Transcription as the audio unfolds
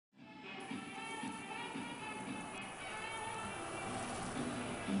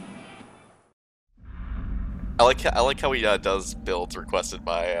I like how he does builds requested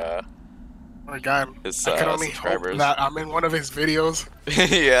by Oh my god, his I can only subscribers. hope that I'm in one of his videos.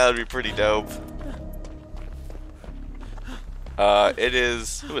 Yeah, that'd be pretty dope. It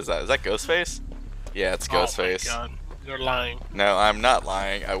is. Who is that? Is that Ghostface? Yeah, it's Ghostface. Oh my god, you're lying. No, I'm not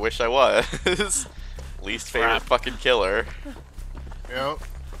lying. I wish I was. Least favorite fucking killer. Yep.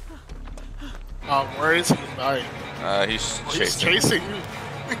 Where is he? He's chasing you.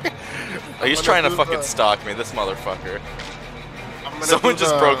 He's trying to fucking stalk me, this motherfucker. Someone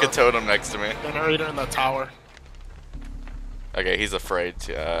just broke a totem next to me. Generator in the tower. Okay, he's afraid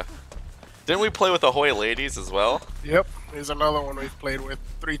to, Didn't we play with Ahoy Ladies as well? Yep, here's another one we've played with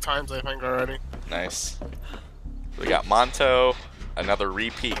 3 times, I think, already. Nice. We got Monto, another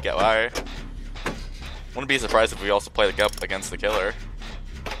repeat guy. Wouldn't be surprised if we also played up against the killer.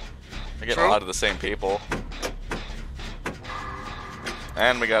 We're getting a lot of the same people.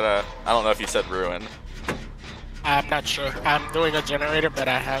 And we got a... I don't know if you said Ruin. I'm not sure. I'm doing a generator, but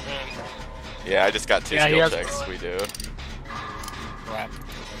I haven't... Yeah, I just got 2 skill checks. We do. Crap.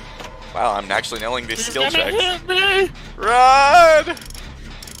 Wow, I'm actually nailing these skill checks. Hit me! Run!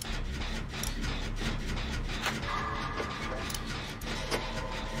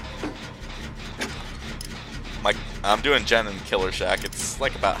 I'm doing Gen and Killer Shack. It's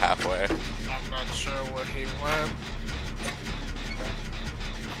like about halfway. I'm not sure where he went.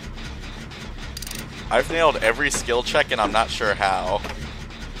 I've nailed every skill check and I'm not sure how.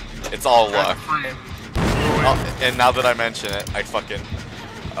 It's all luck. Oh, and now that I mention it, I fucking...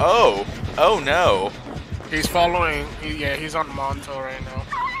 Oh! Oh no! He's following... Yeah, he's on Monto right now.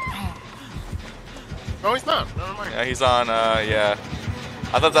 No, he's not. Never mind. Yeah, he's on, yeah.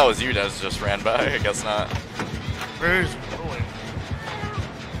 I thought that was you that just ran by. I guess not. Where is he going?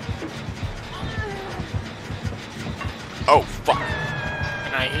 Oh, fuck.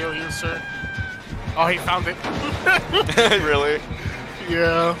 Can I heal you, sir? Oh, he found it. Really?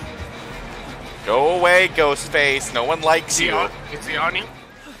 Yeah. Go away, Ghostface. No one likes you. Is he on you?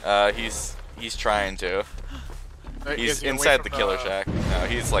 He's trying to. He's he inside the killer shack. No,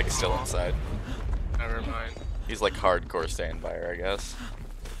 he's like still inside. Never mind. He's like hardcore standby, I guess.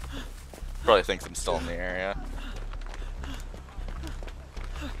 Probably thinks I'm still in the area.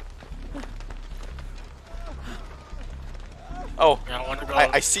 Oh, yeah,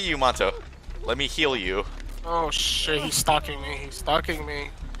 I see you, Monto. Let me heal you. Oh shit, he's stalking me. He's stalking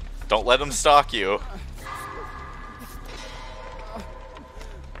me. Don't let him stalk you.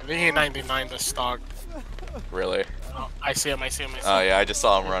 I think he 99 to stalk. Really? Oh, I see him, I see him, I see him. Oh yeah, I just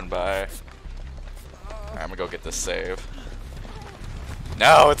saw him run by. Alright, I'm gonna go get this save.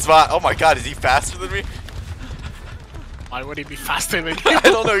 No, it's not. Oh my god, is he faster than me? Why would he be faster than you? I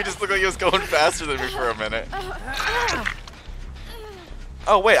don't know, he just looked like he was going faster than me for a minute.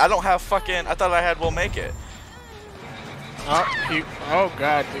 Oh wait, I don't have fucking... I thought I had Will Make It. Oh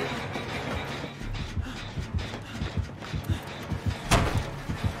god, dude.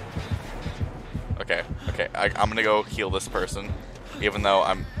 Okay, I'm gonna go heal this person, even though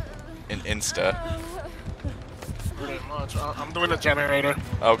I'm in Insta. Pretty much. I'm doing a generator.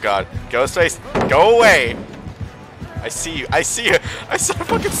 Oh god, Ghostface, go away! I see you, I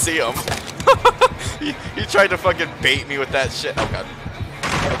fucking see him. he tried to fucking bait me with that shit. Oh god.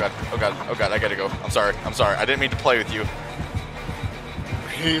 Oh god, oh god, oh god, I gotta go. I'm sorry, I didn't mean to play with you.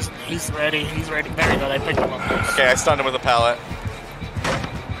 He's ready, There you go, they picked him up. Okay, I stunned him with a pallet.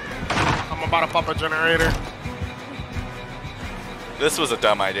 I'm about to pop a generator. This was a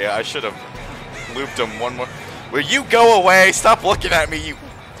dumb idea. I should have looped him one more. Will you go away? Stop looking at me, you...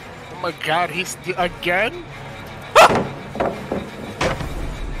 Oh my god, he's... Again?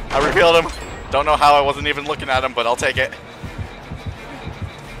 I revealed him. Don't know how I wasn't even looking at him, but I'll take it.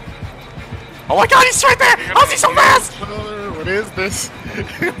 Oh my god, he's right there! How's he so fast? What is this?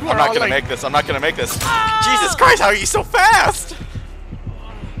 I'm not gonna make this. I'm not gonna make this. Jesus Christ, how are you so fast?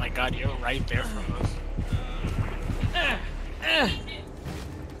 Oh my god, you're right there from us.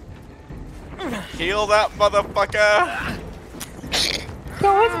 Heal that motherfucker. That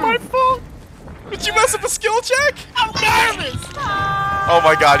was my fault. Did you mess up a skill check? I'm nervous. Oh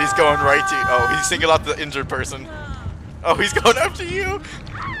my god, he's going right to you. Oh, he's singled out the injured person. Oh, he's going after you.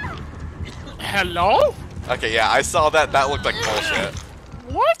 Hello? Okay, yeah, I saw that. That looked like bullshit.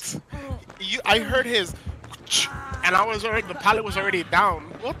 What? I heard his, and I was already. The pallet was already down.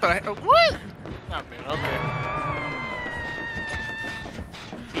 What the hell? What? Not bad. Okay.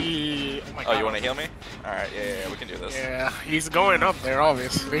 Oh my god. Oh, you want to heal me? All right, yeah, we can do this. Yeah, he's going up there,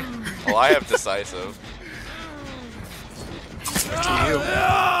 obviously. Well, I have decisive.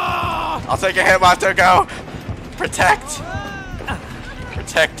 I'll take a hit, Monto. Go. Protect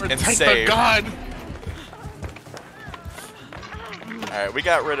and save. The god. Alright, we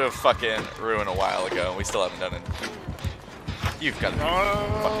got rid of fucking Ruin a while ago, and we still haven't done it. You've got to be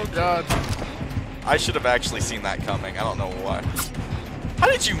Oh, God. I should have actually seen that coming. I don't know why. How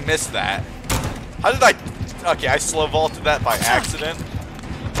did you miss that? How did I... Okay, I slow vaulted that by accident.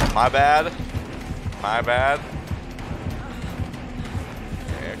 My bad. My bad.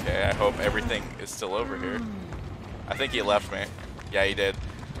 Okay, I hope everything is still over here. I think he left me. Yeah, he did.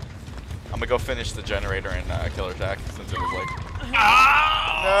 I'm gonna go finish the generator and killer attack since it was like...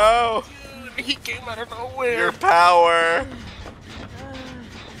 Oh, No! dude, he came out of nowhere. Your power!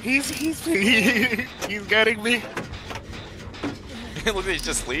 He's getting me. Look, like he's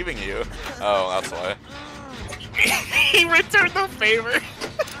just leaving you. Oh, that's why. He returned the favor.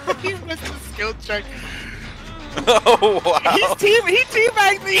 He missed the skill check. Oh, wow. He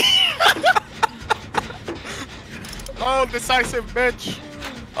teabagged me. Oh, decisive bitch.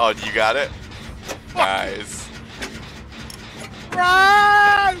 Oh, you got it? Nice.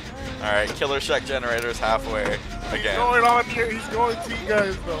 Run! Alright, killer shack generator's halfway He's again. going on here. He's going to you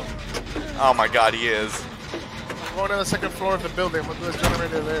guys, though. Oh my god, he is. I'm going to the second floor of the building. We'll do the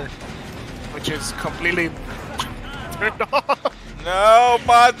generator there. Which is completely turned off. No,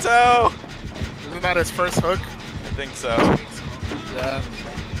 Monto! Isn't that his first hook? I think so. Yeah.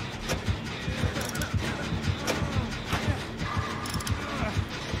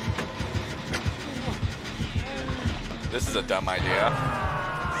 This is a dumb idea.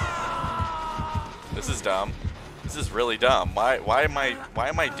 This is dumb. This is really dumb. Why am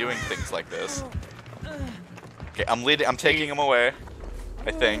I doing things like this? Okay, I'm taking him away.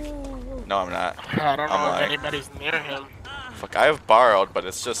 I think. No, I'm not. I don't know I'm if lying. anybody's near him. Fuck, I have borrowed, but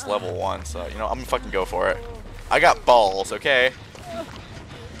it's just level 1, so you know, I'm gonna fucking go for it. I got balls, okay?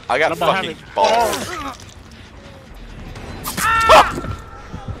 I got fucking balls.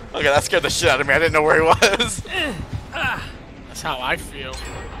 Okay, that scared the shit out of me. I didn't know where he was. That's how I feel.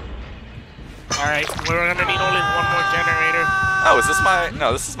 Alright, we're gonna need only one more generator. Oh, is this my...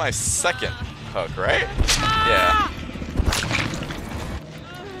 No, this is my second hook, right? Yeah.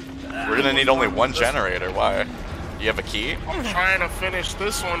 We're gonna need only one generator. Why? You have a key? I'm trying to finish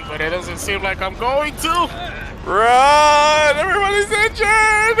this one, but it doesn't seem like I'm going to. Run! Everybody's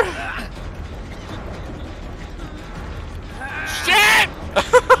injured! Shit!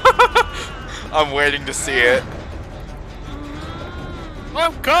 I'm waiting to see it.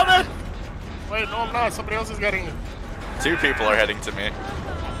 I'm coming! Wait, no, I'm not. Somebody else is getting it. 2 people are heading to me.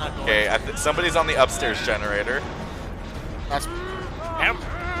 Okay, somebody's on the upstairs generator. That's him.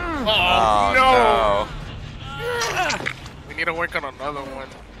 Oh, no! We need to work on another one.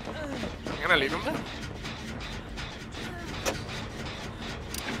 You gonna leave him there?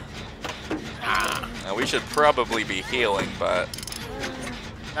 Now, we should probably be healing, but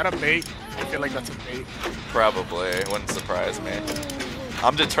Is that a bait? I feel like that's a bait. probably it wouldn't surprise me.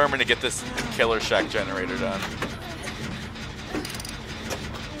 I'm determined to get this killer shack generator done.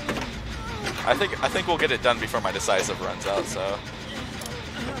 I think we'll get it done before my decisive runs out. So.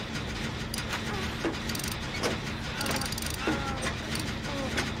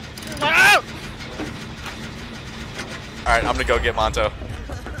 Alright, I'm gonna go get Monto.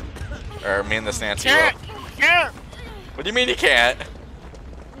 Or me and this Nancy will. Can't! What do you mean you can't?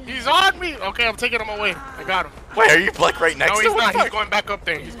 He's on me! Okay, I'm taking him away. I got him. Wait, are you like right next No, to he's him? not. He's going back up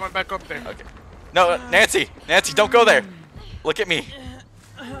there. He's going back up there. Okay. No, Nancy! Nancy, don't go there! Look at me.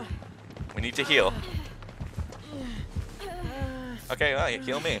 We need to heal. Okay, well, you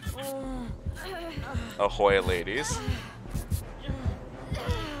heal me. Ahoy, ladies.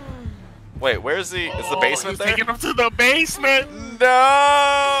 Wait, where's the... Is the basement there? Taking him to the basement!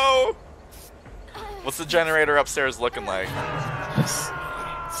 No! What's the generator upstairs looking like?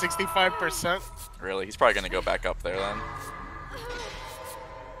 65%. Really? He's probably gonna go back up there then.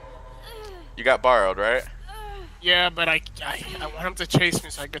 You got borrowed, right? Yeah, but I want him to chase me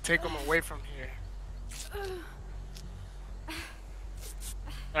so I could take him away from here.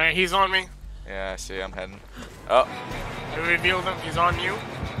 Alright, he's on me. Yeah, I see. I'm heading. Oh. I revealed him. He's on you.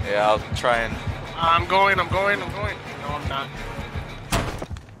 Yeah, I'll try and... I'm going. No, I'm not.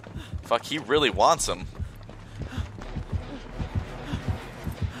 Fuck, he really wants him.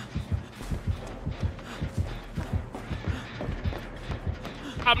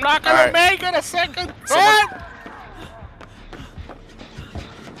 I'm not gonna make it a second thought!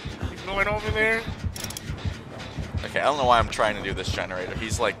 He's going over there. Okay, I don't know why I'm trying to do this generator.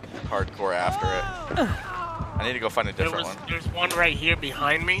 He's like hardcore after it. I need to go find a different one. There's one right here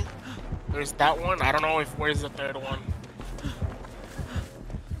behind me. There's that one. I don't know if where's the third one.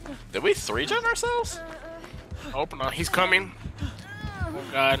 Did we 3-gen ourselves? Hope not. He's coming. Oh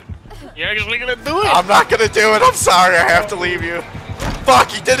god. You're actually gonna do it? I'm not gonna do it. I'm sorry. I have to leave you.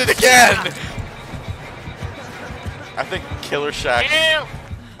 Fuck, he did it again! I think Killer Shack. Ew!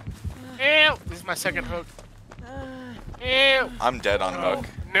 Ew! This is my second hook. Ew! I'm dead on hook.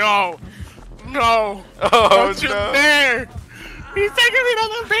 No! No! Oh, Don't you no. dare! He's taking me to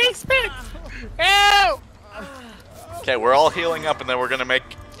the basement! Ew! Okay, we're all healing up and then we're gonna make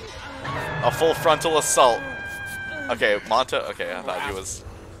a full frontal assault. Okay, Monto. Okay, I thought he was.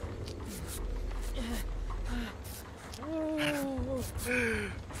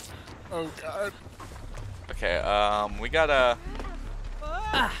 Oh god. Okay, we gotta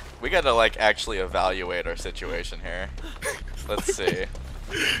like actually evaluate our situation here. Let's see.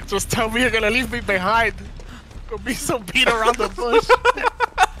 Just tell me you're gonna leave me behind. Don't be so beat around the bush.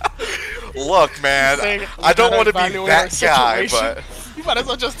 Look, man, I don't want to be that guy, but you might as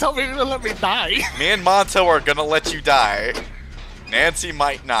well just tell me you're gonna let me die. me and Monto are gonna let you die. Nancy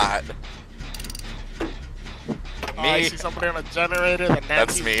might not. I see somebody on a generator.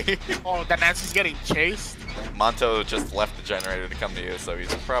 That's me. Oh, that Nancy's getting chased. Monto just left the generator to come to you, so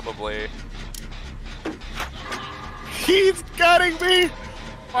he's probably. He's getting me,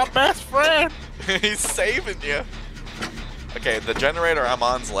 my best friend. He's saving you. Okay, the generator I'm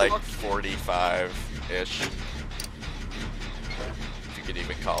on's like 45-ish. If you could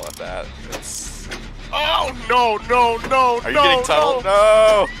even call it that. It's. Oh no no no! Are you getting tunneled?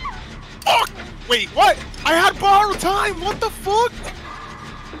 No! Fuck! Wait, what? I had borrowed time. What the fuck?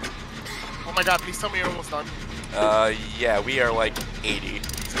 Oh my god! Please tell me you're almost done. Yeah, we are like 80.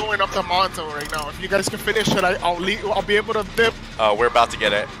 It's going up to Monto right now. If you guys can finish it, I'll be able to dip. We're about to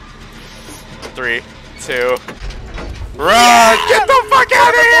get it. 3, 2. Run! Get the fuck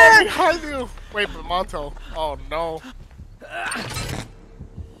out of here! Behind you. Wait, but Monto. Oh no.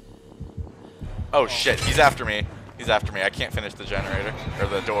 Oh shit! He's after me. He's after me. I can't finish the generator or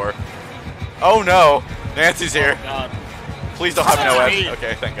the door. Oh no! Nancy's here. Oh, god. Please don't have no web.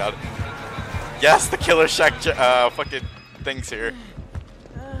 Okay, thank God. Yes, the Killer Shack fucking thing's here.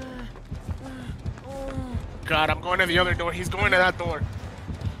 God, I'm going to the other door. He's going to that door.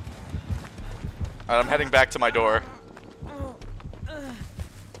 I'm heading back to my door.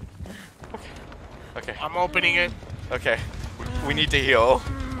 Okay. I'm opening it. Okay. We need to heal.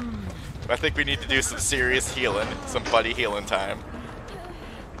 I think we need to do some serious healing. Some buddy healing time.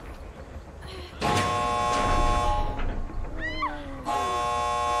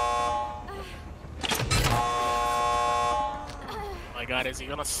 My god, is he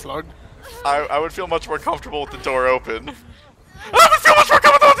gonna slug? I would feel much more comfortable with the door open. I would feel much more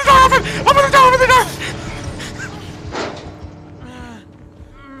comfortable with the door open! Open the door! Open the door!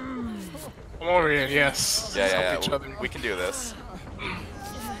 Come over here, yes. Yeah. We can do this.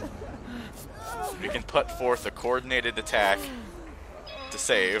 We can put forth a coordinated attack to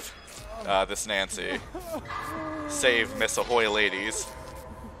save this Nancy. Save Miss Ahoy ladies.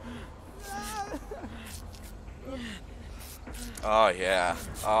 Oh yeah.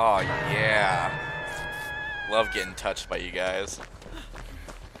 Oh yeah. Love getting touched by you guys.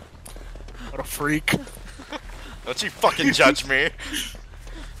 What a freak. Don't you fucking judge me.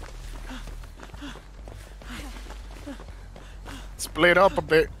 Split up a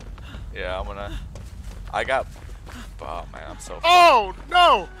bit. Yeah, I'm gonna. I got. Oh man, I'm so. Oh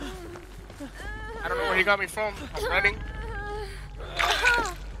no! I don't know where he got me from. I'm running.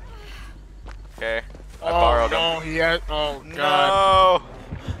 Okay. I borrowed no, him. He had. Oh god. No.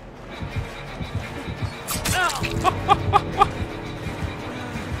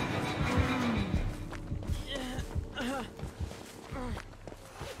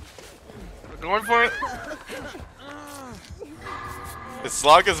 We're going for it. As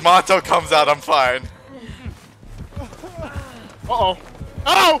long as Monto comes out, I'm fine. Uh-oh.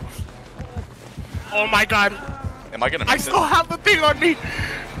 Oh! Oh my god. Am I gonna I miss still it? have the thing on me.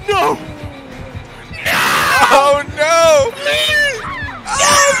 No! No! Oh no!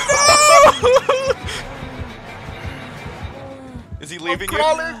 Oh no! Is he leaving you?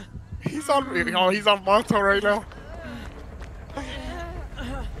 Crawling. He's on me. Oh, he's on Monto right now.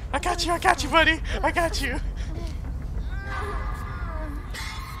 I got you, buddy. I got you.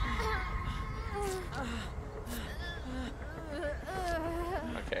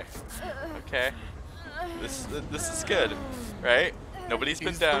 Okay. This is good, right? Nobody's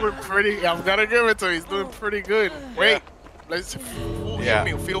been down. He's doing pretty. I'm gonna give it to him. He's doing pretty good. Wait, let's full heal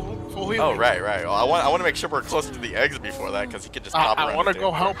me. Full heal Oh me. right. Well, I want to make sure we're close to the eggs before that, because he could just pop around. I want to go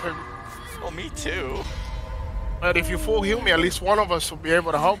help him. Well, me too. But if you full heal me, at least one of us will be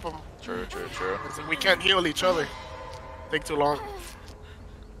able to help him. True. 'Cause we can't heal each other. Take too long.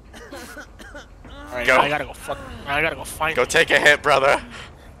 Alright, Go. I gotta go find Go him. take a hit, brother.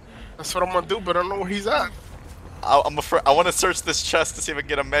 That's what I'm gonna do, but I don't know where he's at. I'm afraid. I want to search this chest to see if I can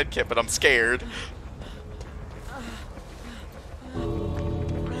get a med kit, but I'm scared.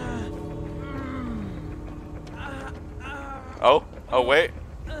 Oh, oh wait.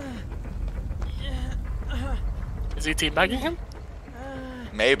 Is he teabagging him?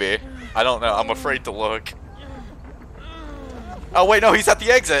 Maybe. I don't know. I'm afraid to look. Oh wait, no, he's at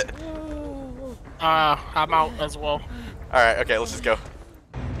the exit. I'm out as well. Alright, okay, let's just go.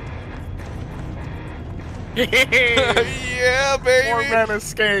 Yeah, baby! 4-man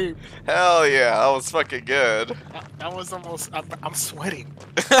escape. Hell yeah, that was fucking good. That was almost. I'm sweating.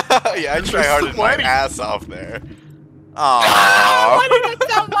 Yeah, I try hard my ass off there. Aww. Why did I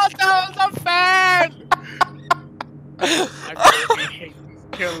tell myself I was a fan? I really hate this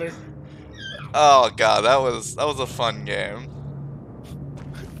killer. Oh god, that was a fun game.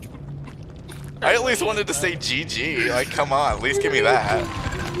 I at least wanted to say GG. Like, come on, at least give me that.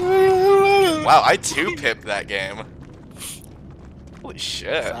 Wow, I 2-pipped that game. Holy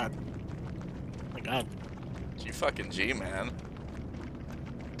shit. Oh my god. G fucking G, man.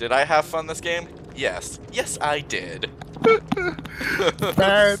 Did I have fun this game? Yes. Yes, I did.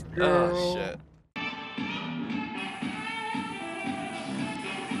 Bad girl. Oh, shit.